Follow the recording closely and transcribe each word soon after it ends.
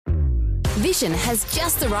Vision has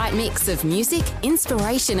just the right mix of music,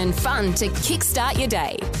 inspiration and fun to kickstart your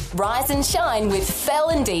day. Rise and shine with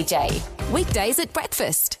Fel and DJ. Weekdays at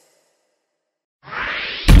breakfast.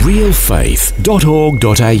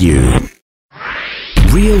 realfaith.org.au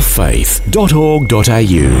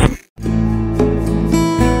realfaith.org.au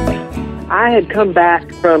I had come back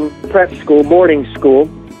from prep school, boarding school,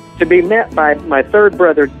 to be met by my third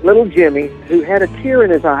brother, little Jimmy, who had a tear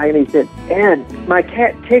in his eye, and he said, "Ed, my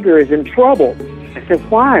cat Tigger is in trouble." I said,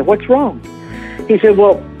 "Why? What's wrong?" He said,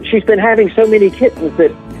 "Well, she's been having so many kittens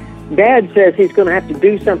that Dad says he's going to have to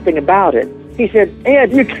do something about it." He said,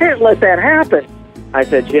 "Ed, you can't let that happen." I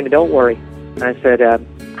said, "Jimmy, don't worry." I said,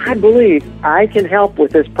 "I believe I can help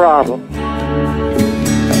with this problem."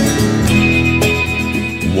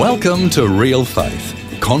 Welcome to Real Faith.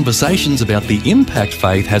 Conversations about the impact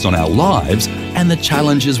faith has on our lives and the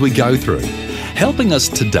challenges we go through, helping us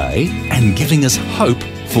today and giving us hope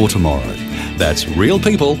for tomorrow. That's real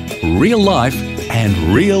people, real life, and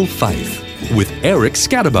real faith with Eric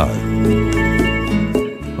Scatterbo.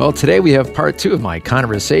 Well, today we have part 2 of my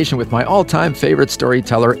conversation with my all-time favorite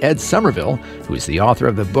storyteller, Ed Somerville, who is the author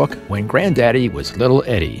of the book When Granddaddy Was Little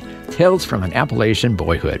Eddie, Tales from an Appalachian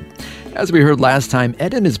Boyhood. As we heard last time,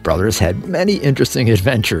 Ed and his brothers had many interesting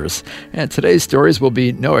adventures, and today's stories will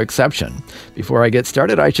be no exception. Before I get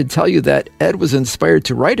started, I should tell you that Ed was inspired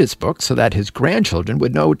to write his book so that his grandchildren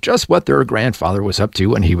would know just what their grandfather was up to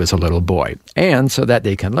when he was a little boy, and so that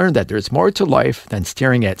they can learn that there's more to life than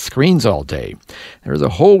staring at screens all day. There's a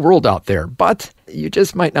whole world out there, but you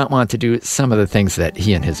just might not want to do some of the things that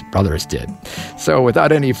he and his brothers did. So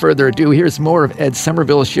without any further ado, here's more of Ed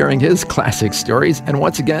Somerville sharing his classic stories. And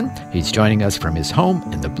once again, he's joining us from his home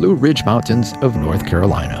in the Blue Ridge Mountains of North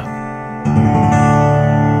Carolina.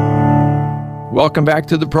 Welcome back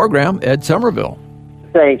to the program, Ed Somerville.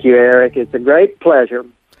 Thank you, Eric. It's a great pleasure.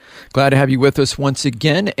 Glad to have you with us once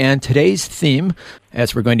again. And today's theme,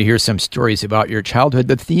 as we're going to hear some stories about your childhood,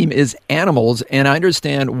 the theme is animals. And I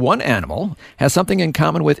understand one animal has something in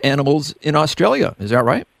common with animals in Australia. Is that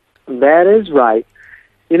right? That is right.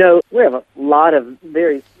 You know, we have a lot of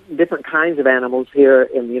very different kinds of animals here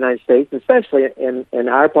in the United States, especially in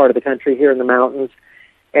our part of the country here in the mountains.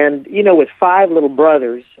 And, you know, with 5 little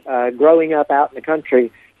brothers growing up out in the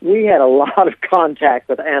country, we had a lot of contact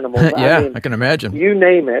with animals. Yeah, I can imagine. You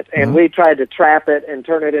name it, and we tried to trap it and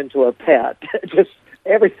turn it into a pet. Just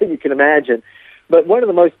everything you can imagine. But one of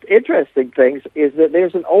the most interesting things is that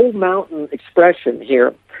there's an old mountain expression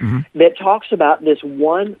here that talks about this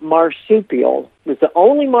one marsupial. It's the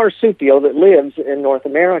only marsupial that lives in North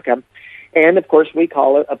America. And, of course, we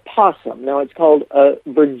call it a possum. Now, it's called a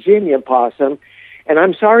Virginia possum. And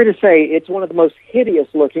I'm sorry to say it's one of the most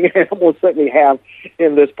hideous-looking animals that we have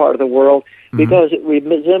in this part of the world because it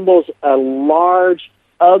resembles a large,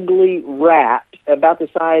 ugly rat about the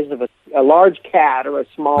size of a large cat or a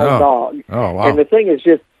small dog. Oh, wow. And the thing is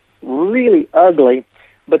just really ugly.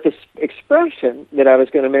 But the expression that I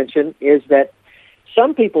was going to mention is that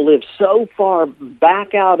some people live so far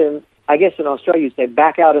back out in, I guess in Australia you'd say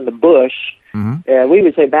back out in the bush. We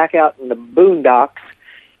would say back out in the boondocks.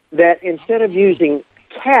 That instead of using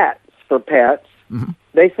cats for pets,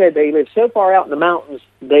 they said they live so far out in the mountains,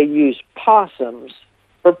 they use possums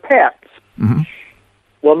for pets.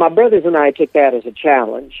 Well, my brothers and I took that as a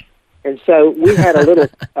challenge. And so we had a little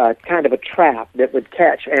kind of a trap that would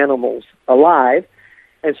catch animals alive.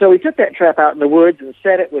 And so we took that trap out in the woods and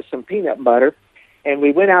set it with some peanut butter. And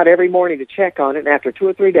we went out every morning to check on it. And after 2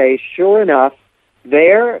 or 3 days, sure enough,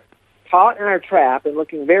 there, caught in our trap and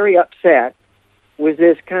looking very upset, was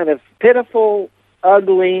this kind of pitiful,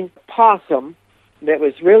 ugly possum that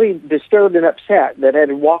was really disturbed and upset that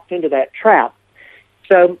had walked into that trap.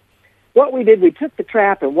 So what we did, we took the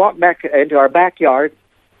trap and walked back into our backyard.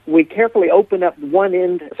 We carefully opened up one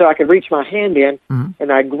end so I could reach my hand in,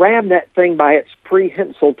 and I grabbed that thing by its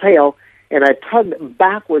prehensile tail, and I tugged it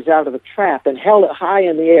backwards out of the trap and held it high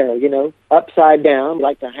in the air, you know, upside down,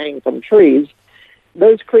 like to hang from trees.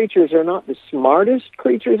 Those creatures are not the smartest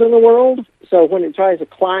creatures in the world, so when it tries to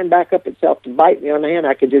climb back up itself to bite me on the hand,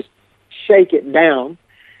 I could just shake it down.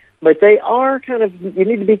 But they are kind of, you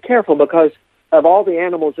need to be careful because of all the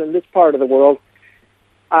animals in this part of the world,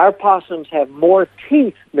 our possums have more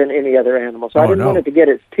teeth than any other animal, so I didn't want it to get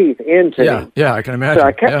its teeth into me. Yeah, I can imagine. So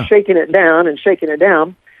I kept shaking it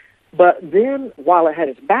down, but then while it had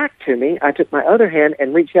its back to me, I took my other hand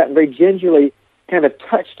and reached out and very gingerly kind of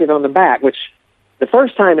touched it on the back, which the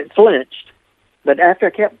first time it flinched, but after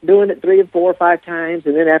I kept doing it 3 and 4 or 5 times,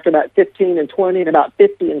 and then after about 15 and 20 and about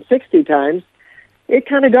 50 and 60 times, it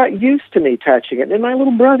kind of got used to me touching it. And my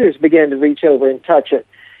little brothers began to reach over and touch it.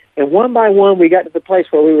 And one by one, we got to the place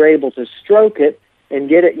where we were able to stroke it and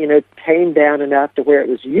get it, tamed down enough to where it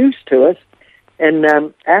was used to us. And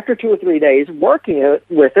after 2 or 3 days working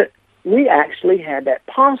with it, we actually had that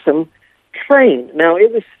possum trained. Now,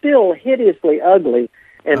 it was still hideously ugly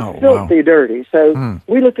and filthy dirty. So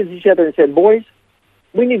we looked at each other and said, boys,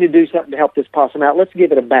 we need to do something to help this possum out. Let's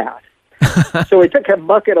give it a bath. So we took a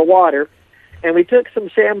bucket of water, and we took some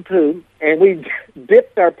shampoo, and we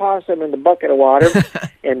dipped our possum in the bucket of water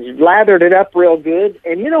and lathered it up real good.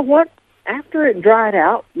 And you know what? After it dried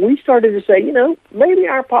out, we started to say, maybe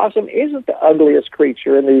our possum isn't the ugliest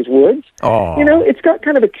creature in these woods. Oh. It's got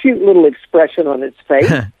kind of a cute little expression on its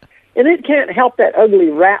face, and it can't help that ugly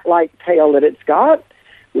rat-like tail that it's got.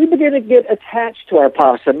 We began to get attached to our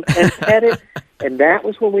possum and pet it, and that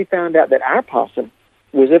was when we found out that our possum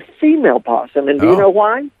was a female possum. And do you know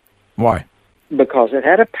why? Why? Because it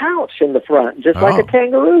had a pouch in the front, just like a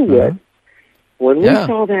kangaroo would. When we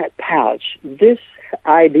saw that pouch, this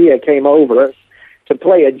idea came over us to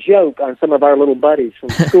play a joke on some of our little buddies from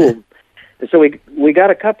school. And so we got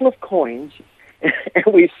a couple of coins, and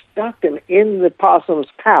we stuck them in the possum's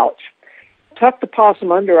pouch, tucked the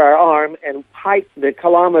possum under our arm, and hiked the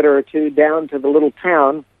kilometer or two down to the little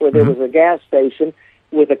town where there was a gas station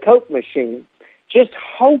with a Coke machine, just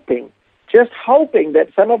hoping that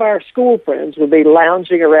some of our school friends would be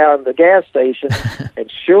lounging around the gas station. And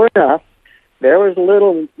sure enough, there was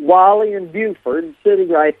little Wally and Buford sitting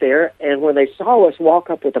right there, and when they saw us walk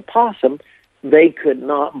up with a possum, they could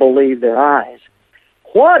not believe their eyes.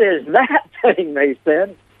 "What is that thing?" they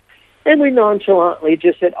said. And we nonchalantly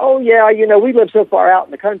just said, "Oh, yeah, we live so far out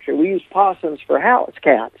in the country, we use possums for house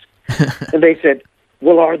cats." And they said,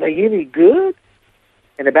 "Well, are they any good?"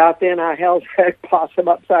 And about then, I held that possum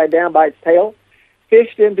upside down by its tail,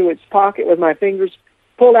 fished into its pocket with my fingers,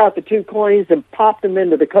 pulled out the 2 coins and popped them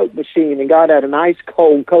into the Coke machine and got out an ice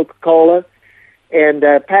cold Coca-Cola and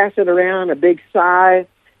passed it around, a big sigh.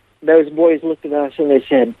 Those boys looked at us and they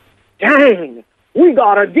said, "Dang, we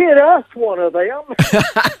got to get us one of them."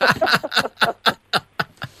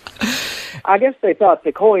 I guess they thought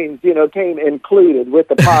the coins, came included with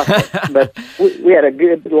the possum, but we had a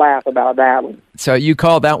good laugh about that one. So you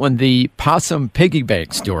call that one the possum piggy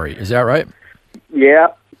bank story, is that right? Yeah.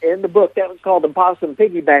 In the book, that was called the Possum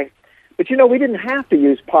Piggy Bank. But, we didn't have to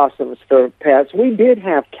use possums for pets. We did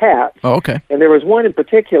have cats. Oh, okay. And there was one in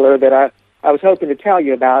particular that I was hoping to tell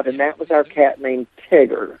you about, and that was our cat named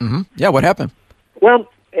Tigger. Mm-hmm. Yeah, what happened? Well,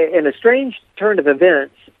 in a strange turn of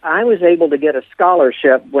events, I was able to get a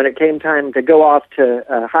scholarship when it came time to go off to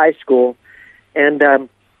high school. And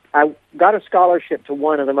I got a scholarship to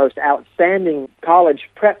one of the most outstanding college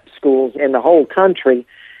prep schools in the whole country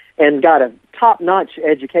and got a top-notch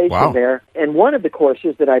education there. And one of the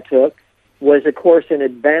courses that I took was a course in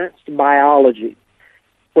advanced biology,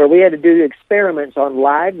 where we had to do experiments on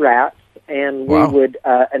live rats, and we would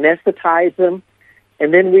anesthetize them,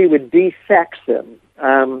 and then we would desex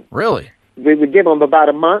them. Really? We would give them about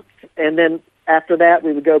a month, and then after that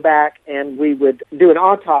we would go back and we would do an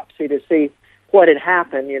autopsy to see what had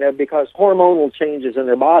happened, because hormonal changes in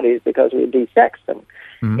their bodies because we desexed them.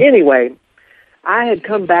 Mm-hmm. Anyway, I had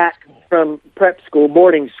come back from prep school,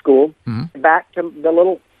 boarding school, back to the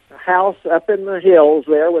little house up in the hills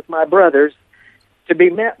there with my brothers to be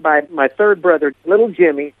met by my third brother, little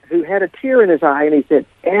Jimmy, who had a tear in his eye, and he said,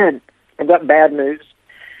 "Ed, I've got bad news."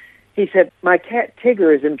 He said, "My cat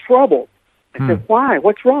Tigger is in trouble." I said, "Why?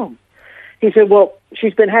 What's wrong?" He said, "Well,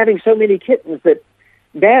 she's been having so many kittens that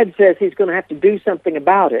Dad says he's going to have to do something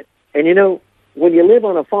about it." And when you live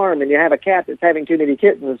on a farm and you have a cat that's having too many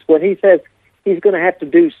kittens, when he says he's going to have to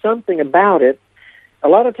do something about it, a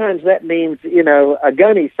lot of times that means, a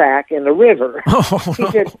gunny sack in the river. Oh, he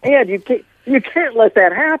said, "Ed, you can't let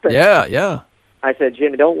that happen." Yeah. I said,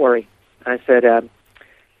 "Jimmy, don't worry." I said,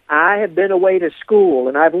 "I have been away to school,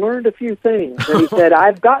 and I've learned a few things." And he said,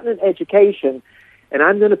 "I've gotten an education, and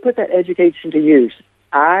I'm going to put that education to use.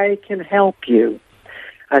 I can help you."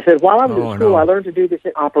 I said, "While I was in school, I learned to do this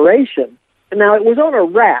operation." And now, it was on a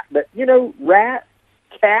rat, but, rat,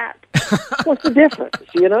 cat, what's the difference?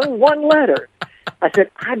 One letter. I said,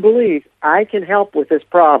 "I believe I can help with this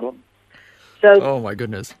problem." So, oh my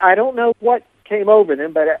goodness, I don't know what came over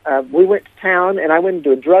them, but we went to town, and I went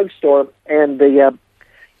into a drugstore, and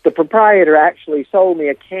the proprietor actually sold me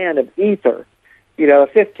a can of ether. A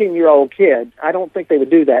 15-year-old kid. I don't think they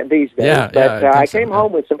would do that these days. But I came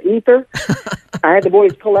home with some ether. I had the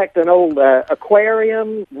boys collect an old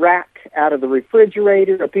aquarium, rack out of the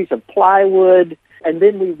refrigerator, a piece of plywood, and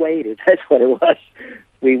then we waited. That's what it was.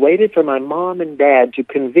 We waited for my mom and dad to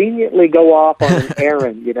conveniently go off on an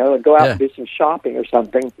errand, and go out and do some shopping or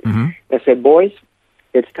something. Mm-hmm. I said, "Boys,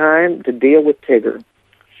 it's time to deal with Tigger.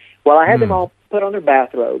 Well, I had them all put on their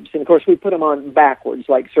bathrobes. And, of course, we put them on backwards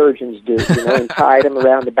like surgeons do, and tied them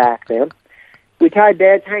around the back there. We tied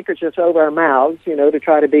Dad's handkerchiefs over our mouths, to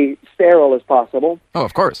try to be sterile as possible. Oh,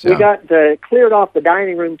 of course, yeah. We got cleared off the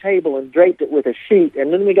dining room table and draped it with a sheet,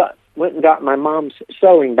 and then we went and got my mom's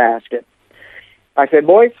sewing basket. I said,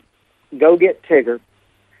 boys, go get Tigger.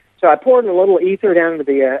 So I poured a little ether down into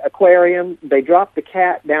the aquarium. They dropped the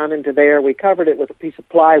cat down into there. We covered it with a piece of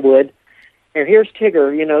plywood. And here's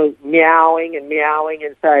Tigger, meowing and meowing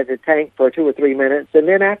inside the tank for 2 or 3 minutes. And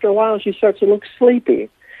then after a while, she starts to look sleepy.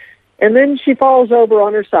 And then she falls over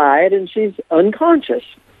on her side, and she's unconscious.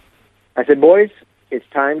 I said, boys, it's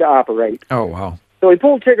time to operate. Oh, wow. So we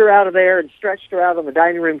pulled Tigger out of there and stretched her out on the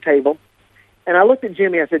dining room table. And I looked at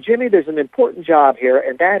Jimmy. I said, Jimmy, there's an important job here,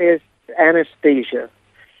 and that is anesthesia.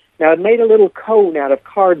 Now, I'd made a little cone out of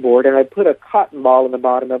cardboard, and I put a cotton ball in the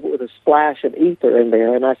bottom of it with a splash of ether in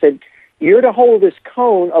there. And I said, you're to hold this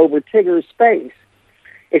cone over Tigger's face.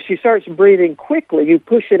 If she starts breathing quickly, you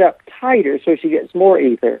push it up tighter so she gets more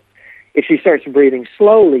ether. If she starts breathing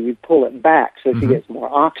slowly, you pull it back so she gets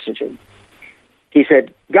more oxygen. He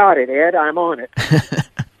said, got it, Ed, I'm on it.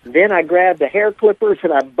 Then I grabbed the hair clippers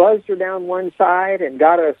and I buzzed her down one side and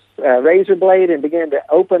got a razor blade and began to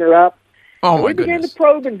open her up. Oh, and my we began goodness. to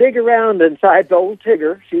probe and dig around inside the old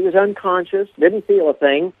Tigger. She was unconscious, didn't feel a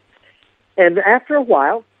thing. And after a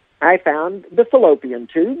while, I found the fallopian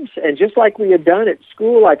tubes, and just like we had done at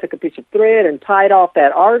school, I took a piece of thread and tied off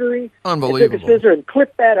that artery. Unbelievable. I took a scissor and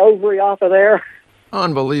clipped that ovary off of there.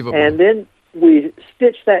 Unbelievable. And then we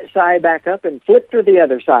stitched that side back up and flipped her the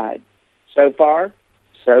other side. So far,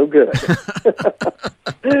 so good.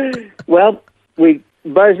 Well, we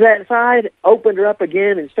buzzed that side, opened her up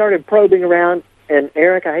again, and started probing around. And,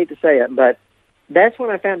 Eric, I hate to say it, but that's when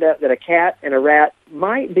I found out that a cat and a rat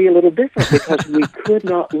might be a little different because we could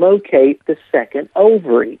not locate the second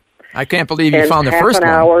ovary. I can't believe you found the first one. one. Half an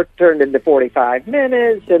hour turned into 45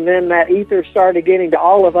 minutes, and then that ether started getting to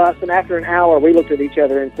all of us, and after an hour, we looked at each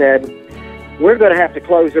other and said, we're going to have to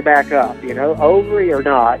close her back up, ovary or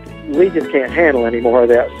not. We just can't handle any more of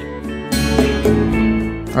this.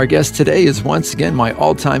 Our guest today is once again my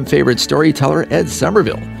all-time favorite storyteller, Ed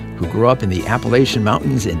Somerville, who grew up in the Appalachian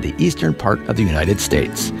Mountains in the eastern part of the United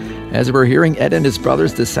States. As we're hearing, Ed and his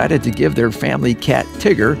brothers decided to give their family cat,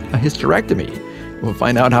 Tigger, a hysterectomy. We'll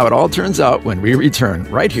find out how it all turns out when we return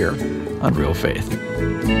right here on Real Faith.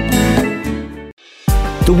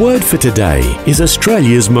 The Word for Today is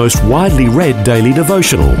Australia's most widely read daily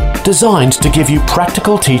devotional, designed to give you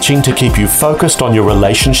practical teaching to keep you focused on your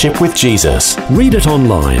relationship with Jesus. Read it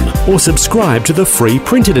online or subscribe to the free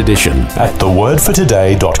printed edition at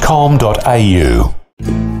thewordfortoday.com.au.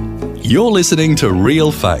 You're listening to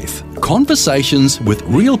Real Faith, conversations with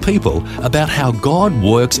real people about how God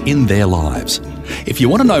works in their lives. If you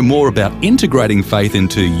want to know more about integrating faith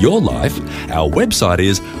into your life, our website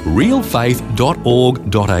is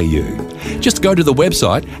realfaith.org.au. Just go to the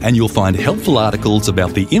website and you'll find helpful articles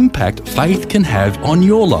about the impact faith can have on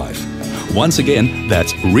your life. Once again,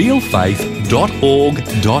 that's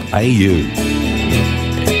realfaith.org.au.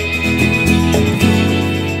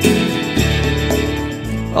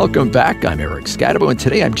 Welcome back. I'm Eric Scatabo, and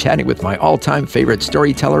today I'm chatting with my all-time favorite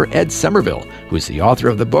storyteller, Ed Somerville, who's the author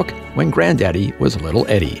of the book When Granddaddy Was Little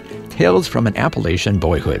Eddie, Tales from an Appalachian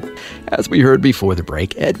Boyhood. As we heard before the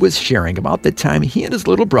break, Ed was sharing about the time he and his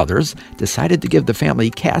little brothers decided to give the family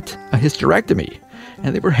cat a hysterectomy,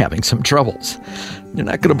 and they were having some troubles. You're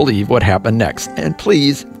not going to believe what happened next, and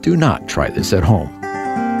please do not try this at home.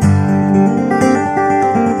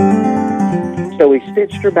 So we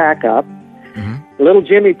stitched her back up. Little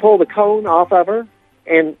Jimmy pulled the cone off of her,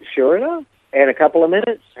 and sure enough, in a couple of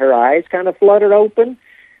minutes, her eyes kind of fluttered open.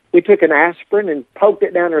 We took an aspirin and poked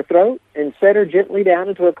it down her throat and set her gently down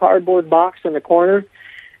into a cardboard box in the corner.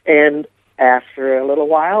 And after a little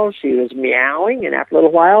while, she was meowing, and after a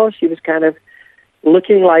little while, she was kind of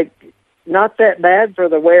looking like not that bad for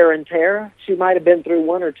the wear and tear. She might have been through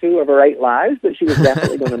 1 or 2 of her 8 lives, but she was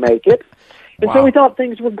definitely going to make it. And so we thought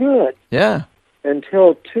things were good. Yeah.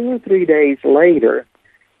 Until 2 or 3 days later,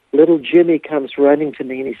 little Jimmy comes running to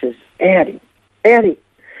me and he says, Eddie,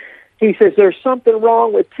 he says, there's something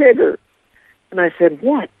wrong with Tigger. And I said,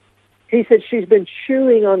 what? He said, she's been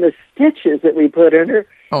chewing on the stitches that we put in her,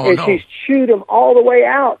 she's chewed them all the way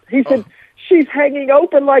out. He said, she's hanging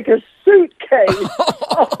open like a suitcase.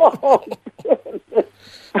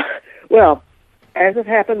 Well, as it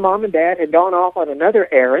happened, Mom and Dad had gone off on another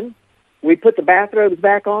errand. We put the bathrobes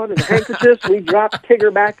back on and the handkerchiefs. We dropped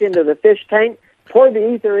Tigger back into the fish tank, poured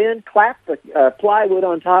the ether in, clapped the plywood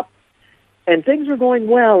on top, and things were going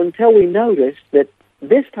well until we noticed that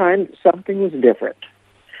this time something was different.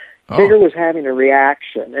 Oh. Tigger was having a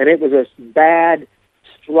reaction, and it was a bad,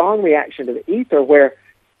 strong reaction to the ether where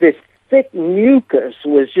this thick mucus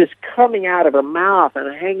was just coming out of her mouth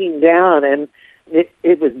and hanging down, and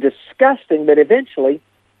it was disgusting, but eventually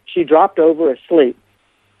she dropped over asleep.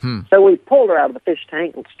 So we pulled her out of the fish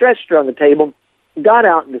tank and stretched her on the table, got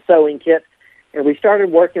out in the sewing kit, and we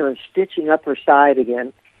started working on stitching up her side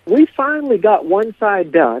again. We finally got one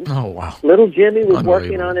side done. Oh, wow. Little Jimmy was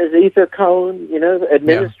working on his ether cone,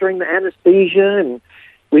 administering the anesthesia, and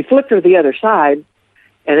we flipped her the other side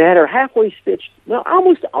and had her halfway stitched, well,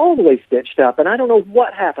 almost all the way stitched up. And I don't know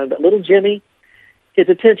what happened, but little Jimmy, his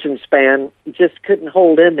attention span just couldn't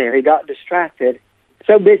hold in there. He got distracted,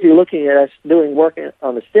 so busy looking at us doing work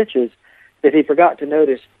on the stitches that he forgot to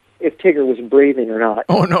notice if Tigger was breathing or not.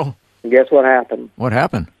 Oh, no. And guess what happened? What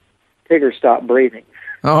happened? Tigger stopped breathing.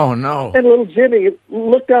 Oh, no. And little Jimmy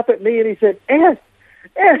looked up at me and he said, Ed,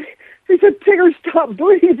 he said, Tigger stopped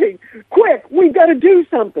breathing. Quick, we've got to do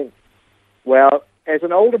something. Well, as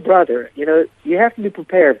an older brother, you have to be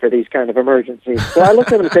prepared for these kind of emergencies. So I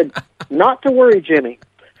looked at him and said, not to worry, Jimmy.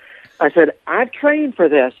 I said, I've trained for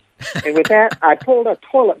this. And with that, I pulled a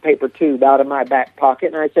toilet paper tube out of my back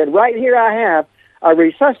pocket, and I said, right here I have a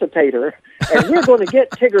resuscitator, and we're going to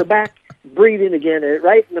get Tigger back breathing again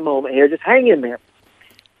right in the moment here. Just hang in there.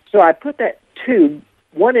 So I put that tube,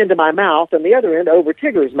 one end of my mouth and the other end over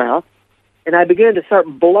Tigger's mouth, and I began to start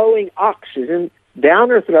blowing oxygen down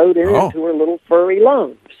her throat and into her little furry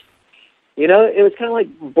lungs. It was kind of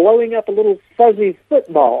like blowing up a little fuzzy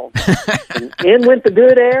football. And in went the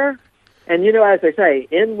good air, and as they say,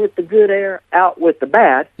 in with the good air, out with the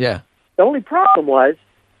bad. Yeah. The only problem was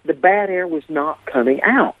the bad air was not coming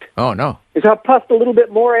out. Oh, no. So I puffed a little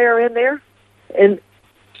bit more air in there, and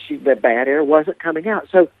the bad air wasn't coming out.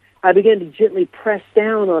 So I began to gently press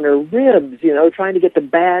down on her ribs, trying to get the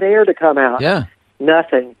bad air to come out. Yeah.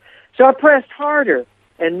 Nothing. So I pressed harder,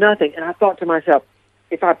 and nothing. And I thought to myself,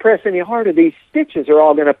 if I press any harder, these stitches are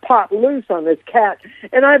all going to pop loose on this cat.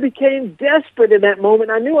 And I became desperate in that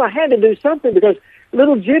moment. I knew I had to do something because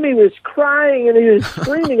little Jimmy was crying and he was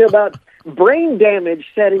screaming about brain damage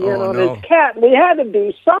setting in on his cat. We had to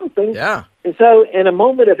do something. Yeah. And so in a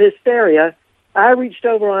moment of hysteria, I reached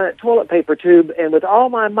over on that toilet paper tube, and with all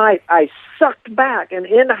my might, I sucked back and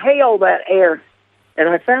inhaled that air. And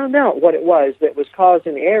I found out what it was that was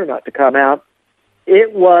causing the air not to come out.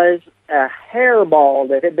 It was a hairball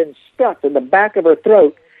that had been stuck in the back of her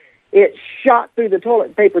throat. It shot through the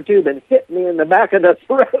toilet paper tube and hit me in the back of the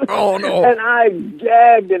throat. Oh, no. And I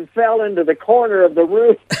gagged and fell into the corner of the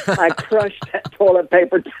room. I crushed that toilet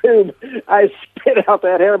paper tube. I spit out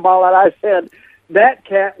that hairball, and I said, that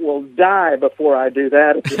cat will die before I do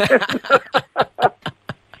that again.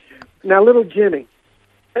 Now, little Jimmy,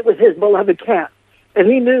 it was his beloved cat, and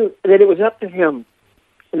he knew that it was up to him.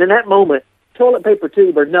 And in that moment, toilet paper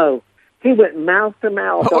tube or no, he went mouth to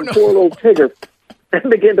mouth on poor little Tigger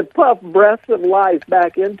and began to puff breaths of life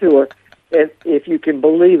back into her. And if you can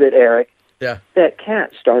believe it, Eric, that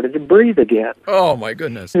cat started to breathe again. Oh, my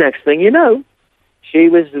goodness. Next thing you know, she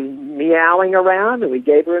was meowing around, and we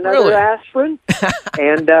gave her another aspirin.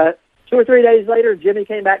 And 2 or 3 days later, Jimmy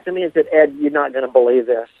came back to me and said, Ed, you're not going to believe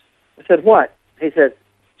this. I said, what? He said,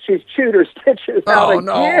 she's chewed her stitches out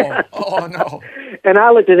again. Oh, no. And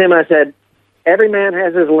I looked at him and I said, every man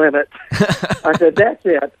has his limit. I said, that's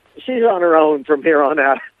it. She's on her own from here on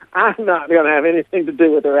out. I'm not going to have anything to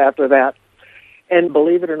do with her after that. And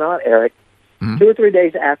believe it or not, Eric, 2 or 3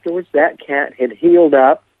 days afterwards, that cat had healed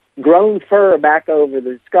up, grown fur back over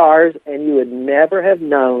the scars, and you would never have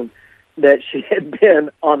known that she had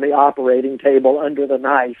been on the operating table under the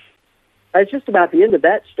knife. That's just about the end of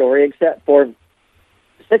that story, except for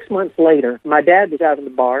 6 months later, my dad was out in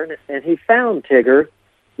the barn, and he found Tigger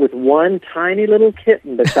with one tiny little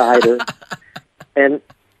kitten beside her. And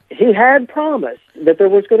he had promised that there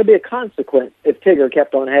was going to be a consequence if Tigger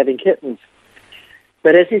kept on having kittens.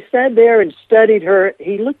 But as he sat there and studied her,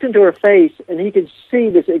 he looked into her face, and he could see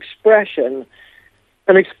this expression,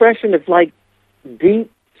 an expression of, like,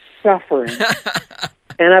 deep suffering.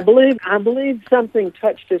 And I believe something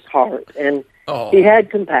touched his heart, and he had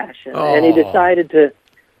compassion, and he decided to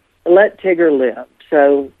let Tigger live.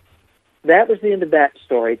 So that was the end of that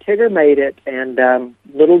story. Tigger made it, and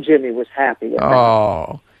little Jimmy was happy with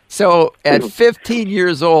that. So at 15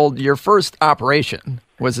 years old, your first operation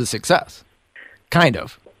was a success. Kind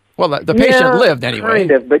of. Well, the patient lived anyway.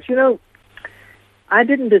 Kind of, but I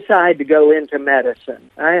didn't decide to go into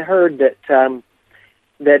medicine. I heard that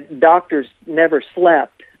that doctors never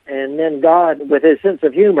slept, and then God, with his sense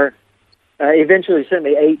of humor, eventually sent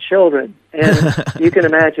me 8 children. And you can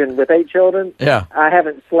imagine, with 8 children, Yeah. I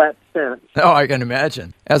haven't slept since. Oh, I can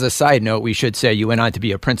imagine. As a side note, we should say you went on to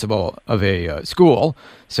be a principal of a school.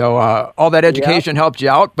 So all that education helped you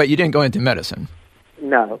out, but you didn't go into medicine.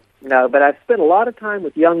 No, but I've spent a lot of time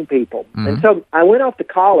with young people. And so I went off to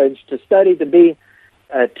college to study to be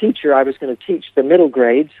a teacher. I was going to teach the middle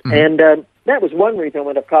grades. And that was one reason I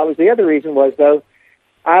went to college. The other reason was, though,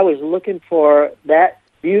 I was looking for that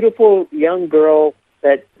beautiful young girl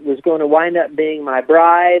that was going to wind up being my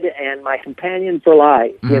bride and my companion for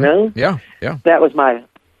life, you know? Yeah. That was my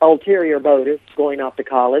ulterior motive going off to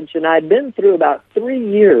college. And I'd been through about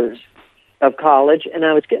 3 years of college, and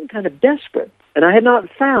I was getting kind of desperate. And I had not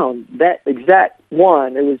found that exact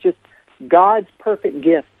one. It was just God's perfect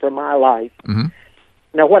gift for my life.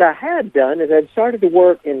 Now, what I had done is I'd started to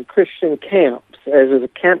work in Christian camps as a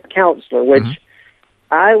camp counselor, which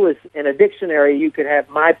I was, in a dictionary, you could have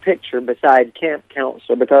my picture beside camp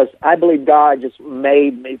counselor, because I believe God just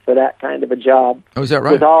made me for that kind of a job. Oh, is that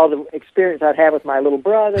right? With all the experience I'd had with my little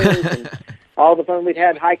brothers and all the fun we'd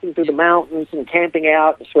had hiking through the mountains and camping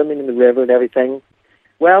out and swimming in the river and everything.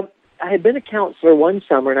 Well, I had been a counselor one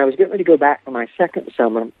summer, and I was getting ready to go back for my second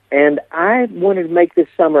summer, and I wanted to make this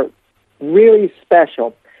summer really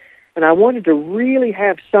special, and I wanted to really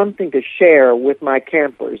have something to share with my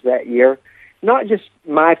campers that year, not just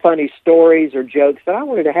my funny stories or jokes, but I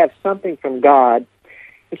wanted to have something from God.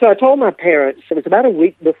 And so I told my parents, it was about a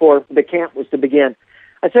week before the camp was to begin,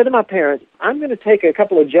 I said to my parents, I'm going to take a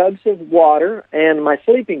couple of jugs of water and my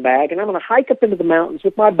sleeping bag, and I'm going to hike up into the mountains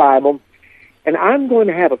with my Bible, and I'm going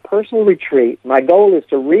to have a personal retreat. My goal is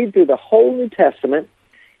to read through the whole New Testament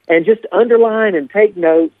and just underline and take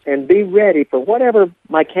notes and be ready for whatever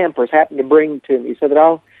my campers happen to bring to me, so that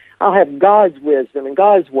I'll have God's wisdom and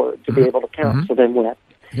God's word to be able to counsel them with.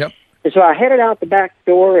 Yep. And so I headed out the back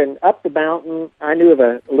door and up the mountain. I knew of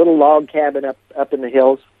a little log cabin up in the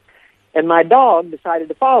hills, and my dog decided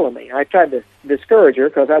to follow me. I tried to discourage her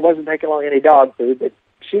because I wasn't taking along any dog food, but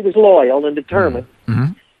she was loyal and determined.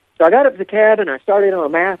 So I got up to the cabin. I started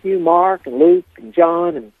on Matthew, Mark, and Luke, and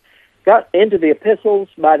John, and got into the epistles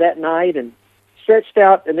by that night and stretched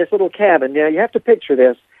out in this little cabin. Now, you have to picture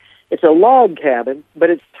this. It's a log cabin, but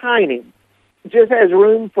it's tiny. It just has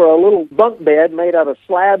room for a little bunk bed made out of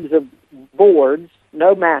slabs of boards,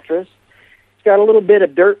 no mattress. It's got a little bit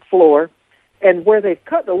of dirt floor. And where they've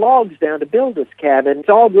cut the logs down to build this cabin, it's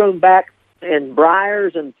all grown back in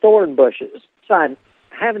briars and thorn bushes. So I'm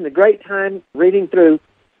having a great time reading through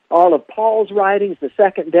all of Paul's writings the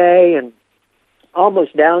second day, and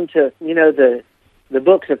almost down to, the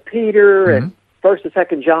books of Peter and 1st and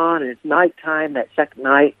 2nd John, and it's nighttime that second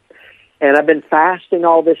night. And I've been fasting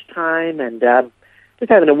all this time, and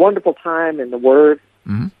just having a wonderful time in the Word.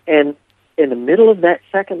 And in the middle of that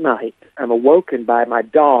second night, I'm awoken by my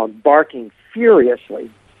dog barking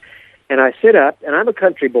furiously. And I sit up, and I'm a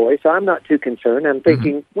country boy, so I'm not too concerned. I'm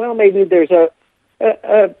thinking, well, maybe there's a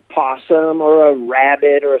possum or a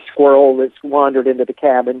rabbit or a squirrel that's wandered into the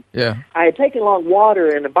cabin. Yeah. I had taken along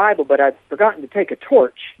water and a Bible, but I'd forgotten to take a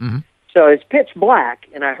torch. So it's pitch black,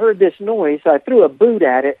 and I heard this noise, so I threw a boot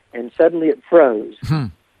at it, and suddenly it froze.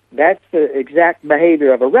 That's the exact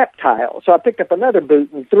behavior of a reptile. So I picked up another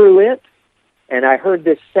boot and threw it, and I heard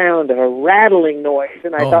this sound of a rattling noise,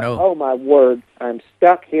 and I thought, oh, my word, I'm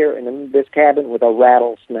stuck here in this cabin with a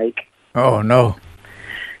rattlesnake. Oh, no.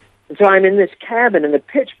 And so I'm in this cabin in the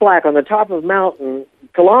pitch black on the top of a mountain,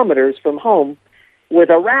 kilometers from home, with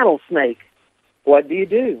a rattlesnake. What do you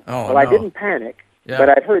do? Oh, I didn't panic. Yeah. But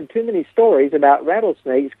I'd heard too many stories about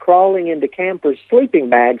rattlesnakes crawling into campers'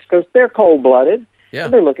 sleeping bags because they're cold-blooded,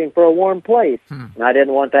 and they're looking for a warm place. And I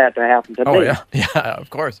didn't want that to happen to me. Yeah,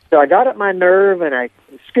 of course. So I got up my nerve, and I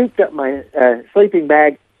scooped up my sleeping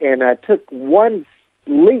bag, and I took one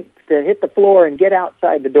leap to hit the floor and get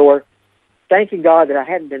outside the door, thanking God that I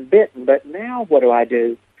hadn't been bitten. But now what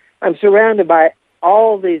do? I'm surrounded by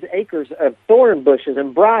all these acres of thorn bushes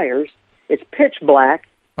and briars. It's pitch black.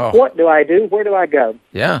 What do? Where do I go?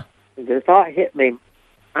 Yeah. The thought hit me,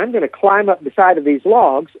 I'm going to climb up the side of these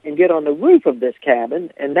logs and get on the roof of this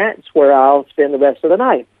cabin, and that's where I'll spend the rest of the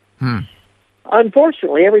night.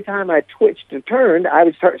 Unfortunately, every time I twitched or turned, I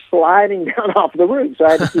would start sliding down off the roof, so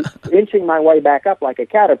I had to keep inching my way back up like a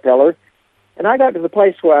caterpillar. And I got to the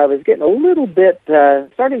place where I was getting a little bit,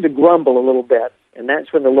 starting to grumble a little bit, and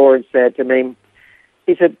that's when the Lord said to me,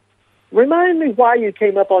 He said, remind me why you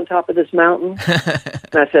came up on top of this mountain.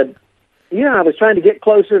 And I said, I was trying to get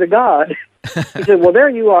closer to God. He said, well, there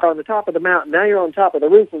you are on the top of the mountain. Now you're on top of the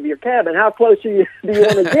roof of your cabin. How close do you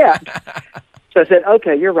want to get? So I said,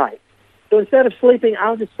 okay, you're right. So instead of sleeping,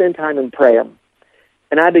 I'll just spend time in prayer.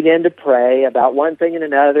 And I began to pray about one thing and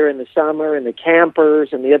another in the summer, and the campers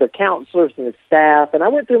and the other counselors and the staff. And I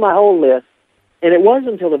went through my whole list. And it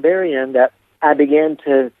wasn't until the very end that I began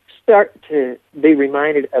to start to be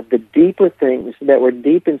reminded of the deeper things that were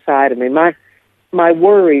deep inside of me, my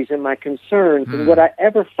worries and my concerns, and would I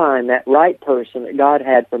ever find that right person that God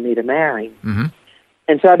had for me to marry? Mm-hmm.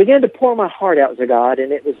 And so I began to pour my heart out to God,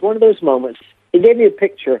 and it was one of those moments. He gave me a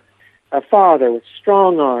picture, a father with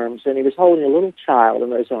strong arms, and he was holding a little child in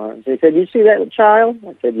those arms. And he said, "You see that child?"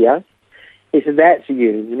 I said, "Yes." He said, "That's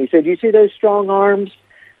you." And he said, "You see those strong arms?"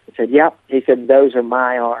 I said, "Yep." He said, "Those are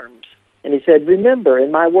my arms." And he said, "Remember,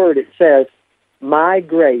 in my word it says, my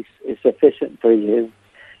grace is sufficient for you."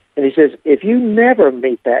 And he says, if you never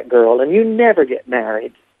meet that girl and you never get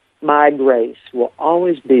married, my grace will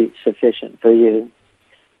always be sufficient for you.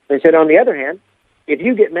 And he said, on the other hand, if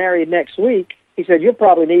you get married next week, he said, you'll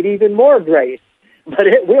probably need even more grace, but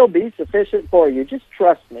it will be sufficient for you. Just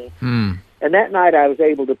trust me. And that night I was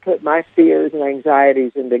able to put my fears and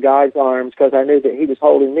anxieties into God's arms because I knew that he was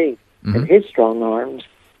holding me in his strong arms.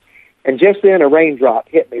 And just then a raindrop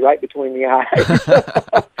hit me right between the eyes.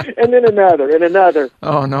 And then another and another.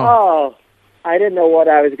 Oh, no. Oh, I didn't know what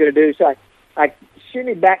I was going to do. So I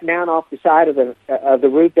shimmied back down off the side of the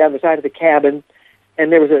roof, down the side of the cabin.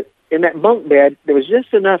 And there was in that bunk bed, there was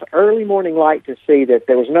just enough early morning light to see that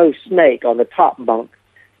there was no snake on the top bunk.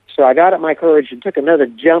 So I got up my courage and took another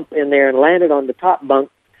jump in there and landed on the top bunk,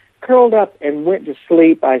 curled up and went to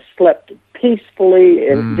sleep. I slept peacefully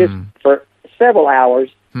and just for several hours.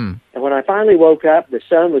 And when I finally woke up, the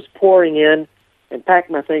sun was pouring in, and packed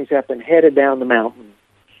my things up and headed down the mountain.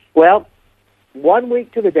 Well, 1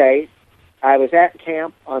 week to the day, I was at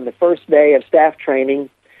camp on the first day of staff training,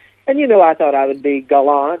 and, I thought I would be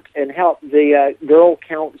gallant and help the girl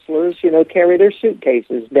counselors, carry their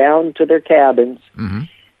suitcases down to their cabins. Mm-hmm.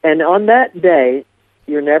 And on that day,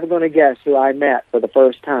 you're never going to guess who I met for the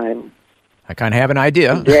first time. I kind of have an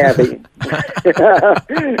idea. Debbie.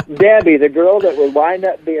 Debbie, the girl that would wind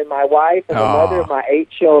up being my wife and the mother of my 8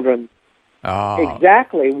 children. Oh.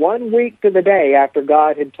 Exactly 1 week to the day after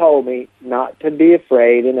God had told me not to be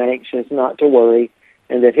afraid and anxious, not to worry,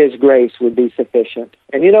 and that his grace would be sufficient.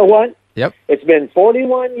 And you know what? Yep. It's been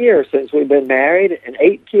 41 years since we've been married, and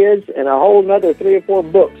 8 kids, and a whole another 3 or 4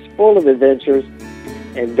 books full of adventures,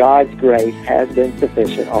 and God's grace has been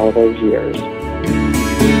sufficient all those years.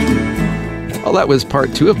 Well, that was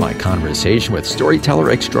part 2 of my conversation with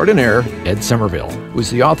storyteller extraordinaire Ed Somerville,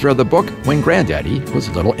 who's the author of the book When Granddaddy Was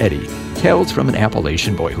Little Eddie, Tales from an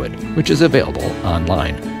Appalachian Boyhood, which is available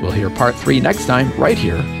online. We'll hear part 3 next time right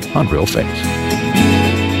here on Real Faith.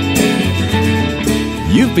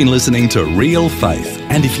 You've been listening to Real Faith,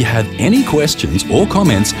 and if you have any questions or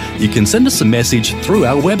comments, you can send us a message through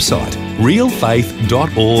our website,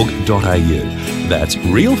 realfaith.org.au. That's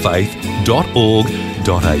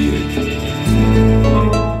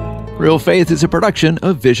realfaith.org.au. Real Faith is a production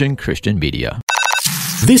of Vision Christian Media.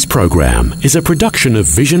 This program is a production of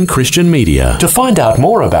Vision Christian Media. To find out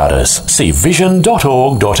more about us, see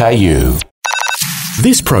vision.org.au.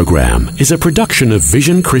 This program is a production of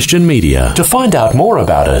Vision Christian Media. To find out more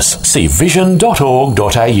about us, see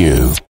vision.org.au.